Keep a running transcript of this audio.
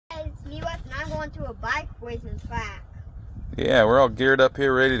going to a bike racing track. Yeah, we're all geared up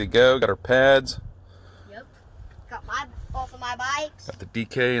here, ready to go. Got our pads. Yep. Got both of my bikes. Got the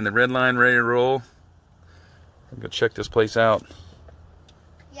DK and the red line ready to roll. I'm gonna check this place out.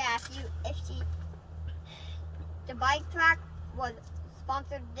 Yeah, the bike track was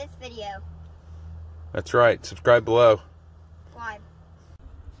sponsored this video. That's right. Subscribe below. Subscribe.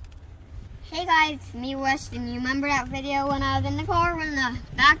 Hey guys, it's me Weston. You remember that video when I was in the car when the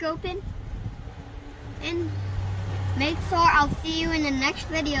back opened? And make sure I'll see you in the next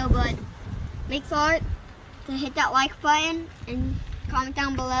video, but make sure to hit that like button and comment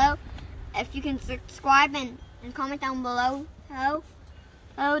down below. If you can subscribe and comment down below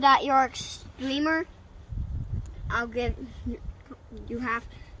that you're a streamer, I'll give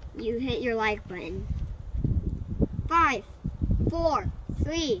you hit your like button. 5, 4,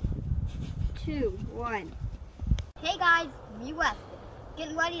 3, 2, 1. Hey guys, me Weston.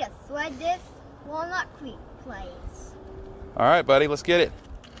 Getting ready to thread this Walnut Creek place. All right, buddy, let's get it.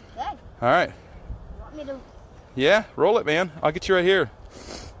 Okay. All right. You want me to? Yeah, roll it, man. I'll get you right here.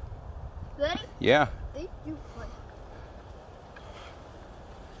 Ready? Yeah. 3, 2, 1.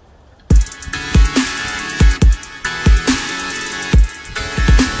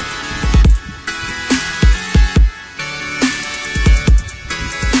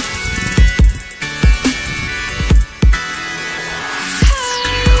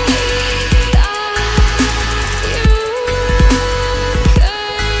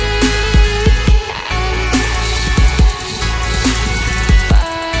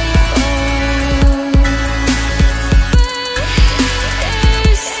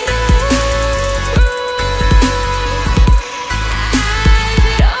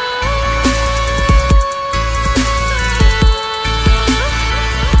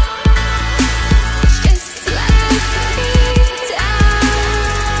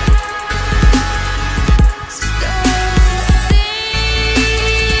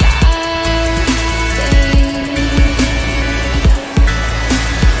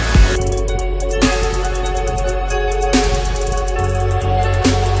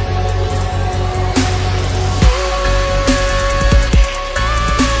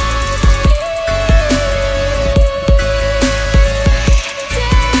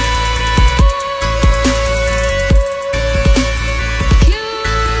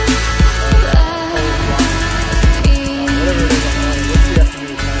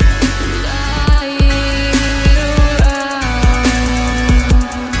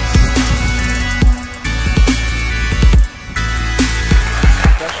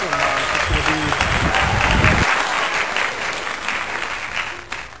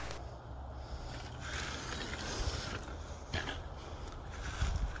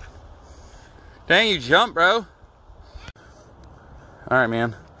 Dang, you jumped, bro. All right,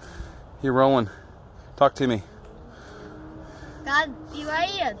 man. You're rolling. Talk to me. Gotta be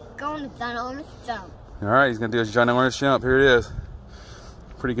ready to go on the ginormous jump. All right, he's going to do his ginormous jump. Here it is.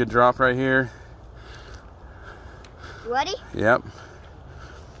 Pretty good drop right here. You ready? Yep.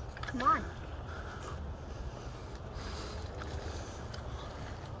 Come on.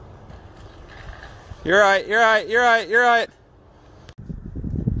 You're right, you're right, you're right, you're right.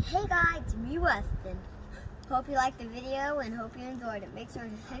 Hey guys, it's me Weston. Hope you liked the video and hope you enjoyed it. Make sure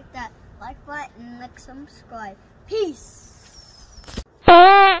to hit that like button and subscribe. Peace!